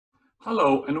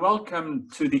Hello and welcome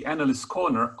to the Analyst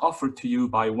Corner offered to you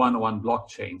by 101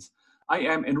 Blockchains. I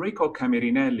am Enrico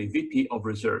Camerinelli, VP of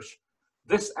Research.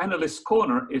 This Analyst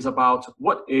Corner is about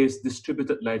what is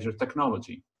distributed ledger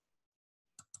technology.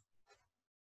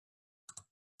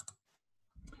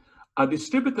 A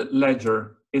distributed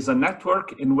ledger is a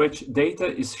network in which data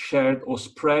is shared or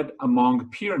spread among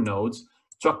peer nodes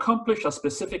to accomplish a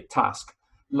specific task,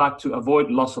 like to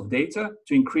avoid loss of data,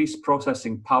 to increase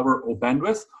processing power or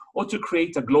bandwidth, or to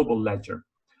create a global ledger.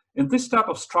 In this type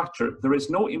of structure, there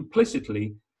is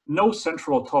implicitly no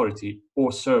central authority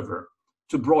or server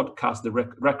to broadcast the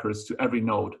records to every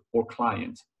node or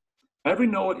client. Every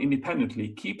node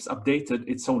independently keeps updated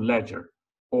its own ledger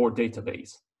or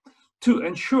database. To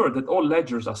ensure that all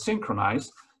ledgers are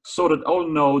synchronized so that all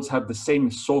nodes have the same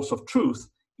source of truth,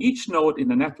 each node in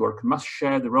the network must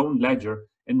share their own ledger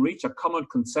and reach a common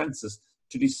consensus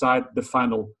to decide the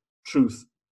final truth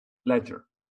ledger.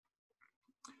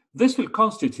 This will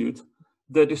constitute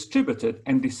the distributed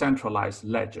and decentralized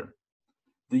ledger.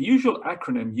 The usual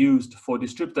acronym used for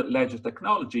distributed ledger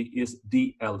technology is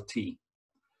DLT.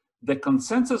 The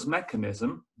consensus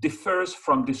mechanism differs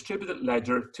from distributed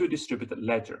ledger to distributed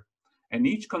ledger, and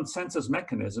each consensus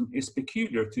mechanism is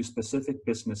peculiar to specific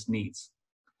business needs.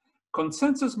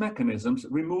 Consensus mechanisms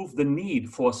remove the need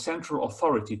for a central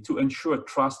authority to ensure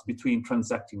trust between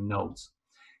transacting nodes.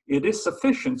 It is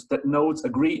sufficient that nodes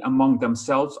agree among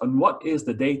themselves on what is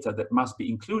the data that must be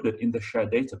included in the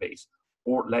shared database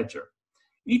or ledger.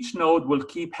 Each node will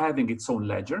keep having its own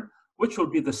ledger, which will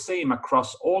be the same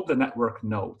across all the network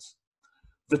nodes.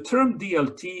 The term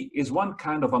DLT is one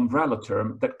kind of umbrella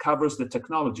term that covers the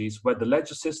technologies where the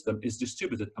ledger system is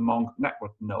distributed among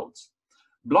network nodes.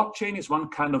 Blockchain is one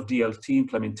kind of DLT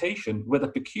implementation with a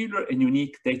peculiar and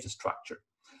unique data structure.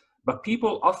 But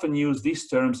people often use these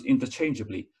terms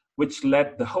interchangeably, which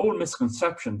led the whole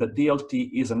misconception that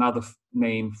DLT is another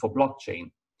name for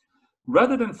blockchain.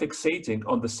 Rather than fixating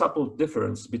on the subtle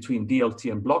difference between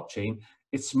DLT and blockchain,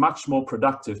 it's much more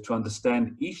productive to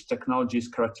understand each technology's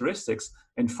characteristics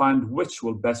and find which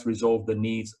will best resolve the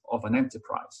needs of an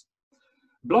enterprise.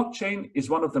 Blockchain is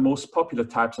one of the most popular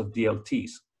types of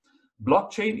DLTs.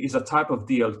 Blockchain is a type of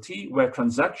DLT where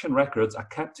transaction records are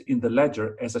kept in the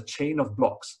ledger as a chain of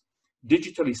blocks,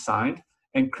 digitally signed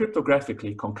and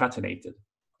cryptographically concatenated.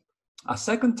 A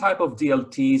second type of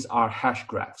DLTs are hash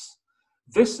graphs.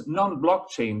 This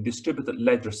non-blockchain distributed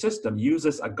ledger system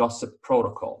uses a gossip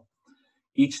protocol.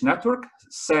 Each network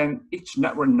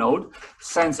node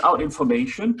sends out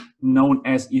information known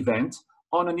as event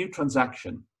on a new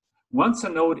transaction. Once a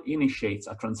node initiates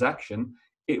a transaction,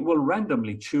 it will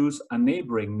randomly choose a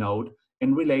neighboring node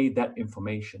and relay that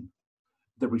information.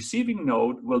 The receiving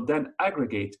node will then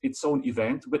aggregate its own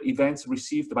event with events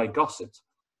received by gossip,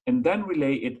 and then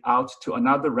relay it out to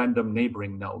another random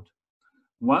neighboring node.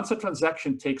 Once a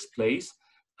transaction takes place,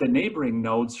 the neighboring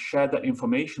nodes share that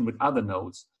information with other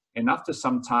nodes, and after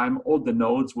some time, all the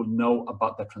nodes will know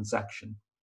about the transaction.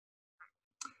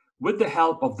 With the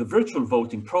help of the virtual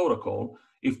voting protocol,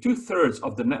 if 2/3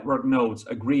 of the network nodes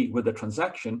agree with the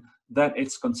transaction, then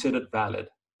it's considered valid.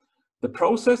 The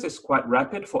process is quite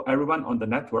rapid for everyone on the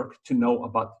network to know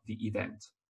about the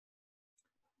event.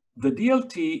 The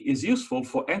DLT is useful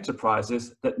for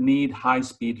enterprises that need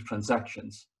high-speed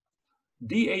transactions.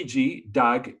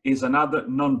 DAG is another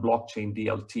non-blockchain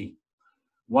DLT.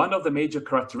 One of the major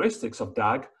characteristics of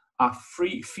DAG are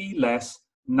fee-less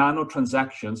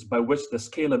nano-transactions by which the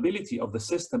scalability of the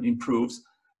system improves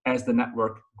as the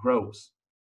network grows.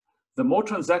 The more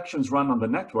transactions run on the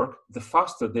network, the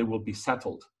faster they will be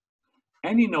settled.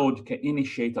 Any node can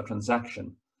initiate a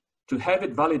transaction. To have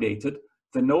it validated,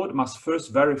 the node must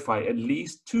first verify at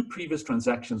least 2 previous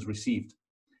transactions received.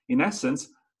 In essence,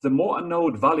 the more a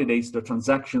node validates the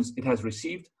transactions it has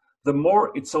received, the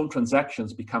more its own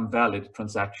transactions become valid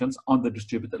transactions on the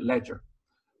distributed ledger.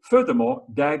 Furthermore,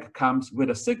 DAG comes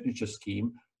with a signature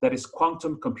scheme that is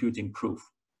quantum computing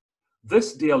proof.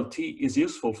 This DLT is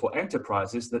useful for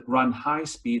enterprises that run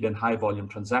high-speed and high-volume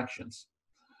transactions.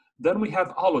 Then we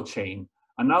have Holochain,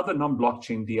 another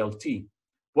non-blockchain DLT.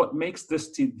 What makes this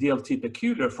DLT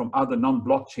peculiar from other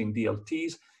non-blockchain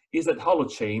DLTs is that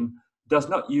Holochain does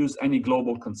not use any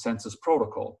global consensus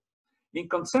protocol. In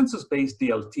consensus-based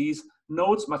DLTs,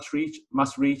 nodes must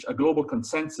reach a global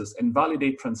consensus and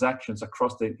validate transactions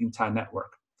across the entire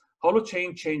network.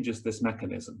 Holochain changes this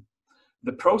mechanism.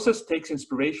 The process takes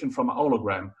inspiration from a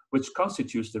hologram, which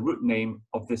constitutes the root name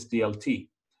of this DLT.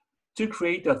 To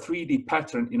create a 3D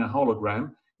pattern in a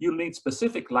hologram, you'll need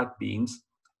specific light beams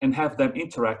and have them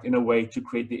interact in a way to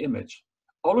create the image.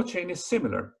 Holochain is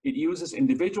similar. It uses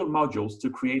individual modules to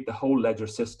create the whole ledger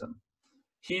system.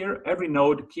 Here, every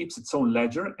node keeps its own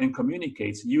ledger and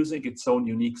communicates using its own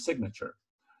unique signature.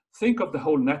 Think of the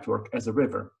whole network as a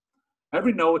river.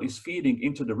 Every node is feeding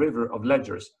into the river of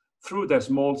ledgers through their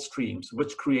small streams,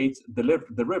 which creates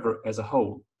the river as a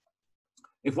whole.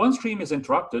 If one stream is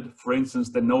interrupted, for instance,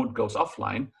 the node goes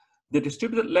offline, the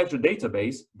distributed ledger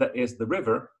database, that is the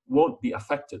river, won't be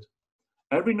affected.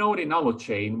 Every node in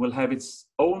Holochain will have its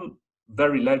own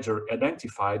very ledger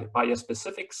identified by a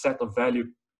specific set of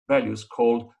values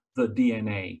called the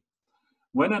DNA.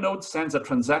 When a node sends a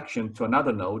transaction to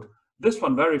another node, this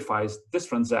one verifies this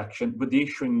transaction with the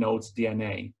issuing node's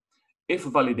DNA. If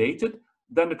validated,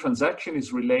 then the transaction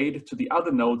is relayed to the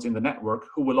other nodes in the network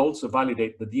who will also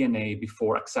validate the DNA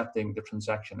before accepting the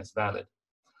transaction as valid.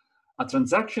 A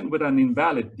transaction with an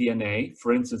invalid DNA,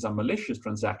 for instance, a malicious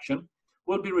transaction,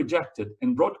 will be rejected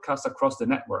and broadcast across the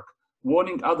network,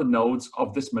 warning other nodes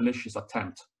of this malicious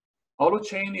attempt.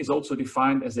 Holochain is also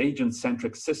defined as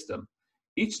agent-centric system.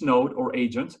 Each node or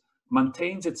agent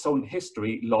maintains its own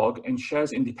history log and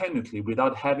shares independently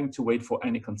without having to wait for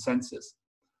any consensus.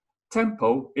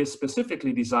 Tempo is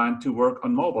specifically designed to work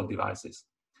on mobile devices.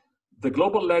 The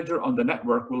global ledger on the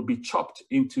network will be chopped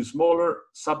into smaller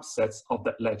subsets of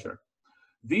that ledger.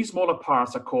 These smaller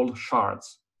parts are called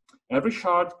shards. Every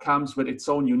shard comes with its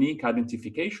own unique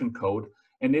identification code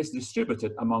and is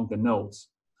distributed among the nodes.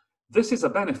 This is a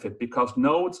benefit because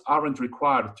nodes aren't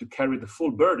required to carry the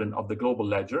full burden of the global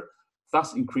ledger,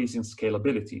 thus increasing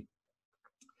scalability.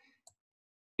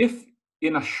 If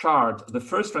in a shard the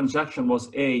first transaction was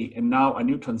A and now a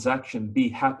new transaction B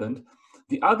happened,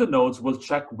 the other nodes will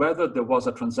check whether there was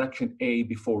a transaction A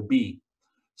before B.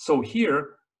 So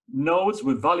here, nodes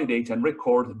will validate and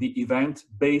record the event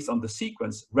based on the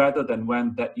sequence rather than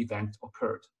when that event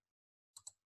occurred.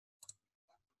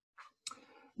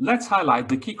 Let's highlight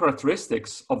the key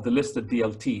characteristics of the listed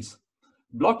DLTs.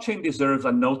 Blockchain deserves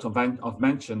a note of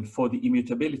mention for the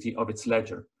immutability of its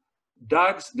ledger.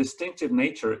 DAG's distinctive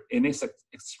nature in its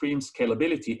extreme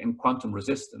scalability and quantum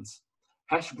resistance.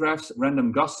 Hashgraph's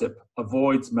random gossip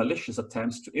avoids malicious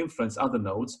attempts to influence other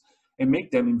nodes and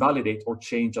make them invalidate or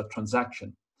change a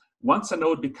transaction. Once a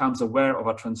node becomes aware of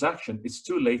a transaction, it's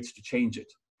too late to change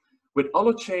it. With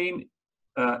Holochain,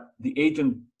 the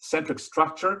agent-centric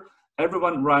structure,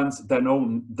 everyone runs their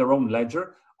own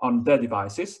ledger on their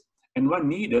devices, and when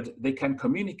needed, they can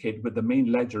communicate with the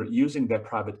main ledger using their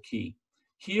private key.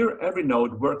 Here, every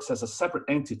node works as a separate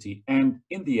entity and,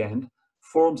 in the end,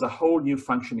 forms a whole new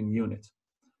functioning unit.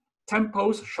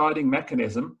 Tempo's sharding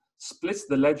mechanism splits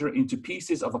the ledger into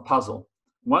pieces of a puzzle.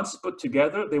 Once put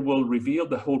together, they will reveal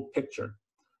the whole picture.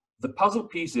 The puzzle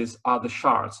pieces are the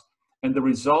shards, and the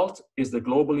result is the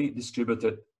globally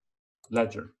distributed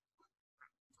ledger.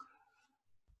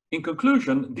 In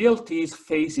conclusion, DLTs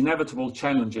face inevitable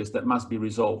challenges that must be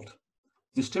resolved.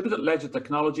 Distributed ledger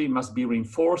technology must be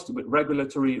reinforced with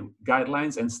regulatory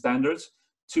guidelines and standards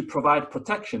to provide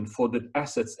protection for the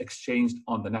assets exchanged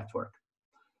on the network.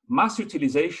 Mass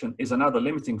utilization is another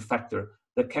limiting factor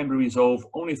that can be resolved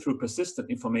only through persistent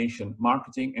information,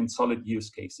 marketing, and solid use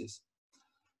cases.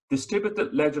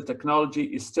 Distributed ledger technology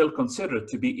is still considered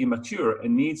to be immature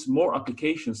and needs more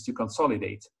applications to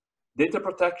consolidate. Data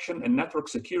protection and network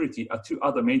security are two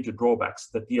other major drawbacks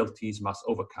that DLTs must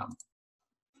overcome.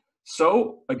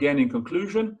 So, again, in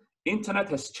conclusion, internet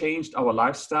has changed our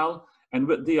lifestyle, and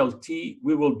with DLT,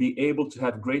 we will be able to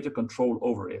have greater control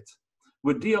over it.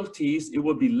 With DLTs, it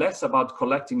will be less about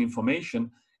collecting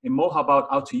information and more about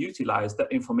how to utilize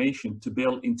that information to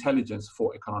build intelligence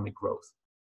for economic growth.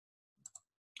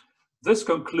 This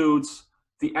concludes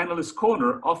the Analyst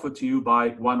Corner offered to you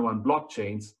by 11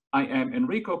 Blockchains. I am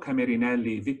Enrico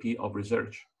Camerinelli, VP of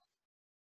Research.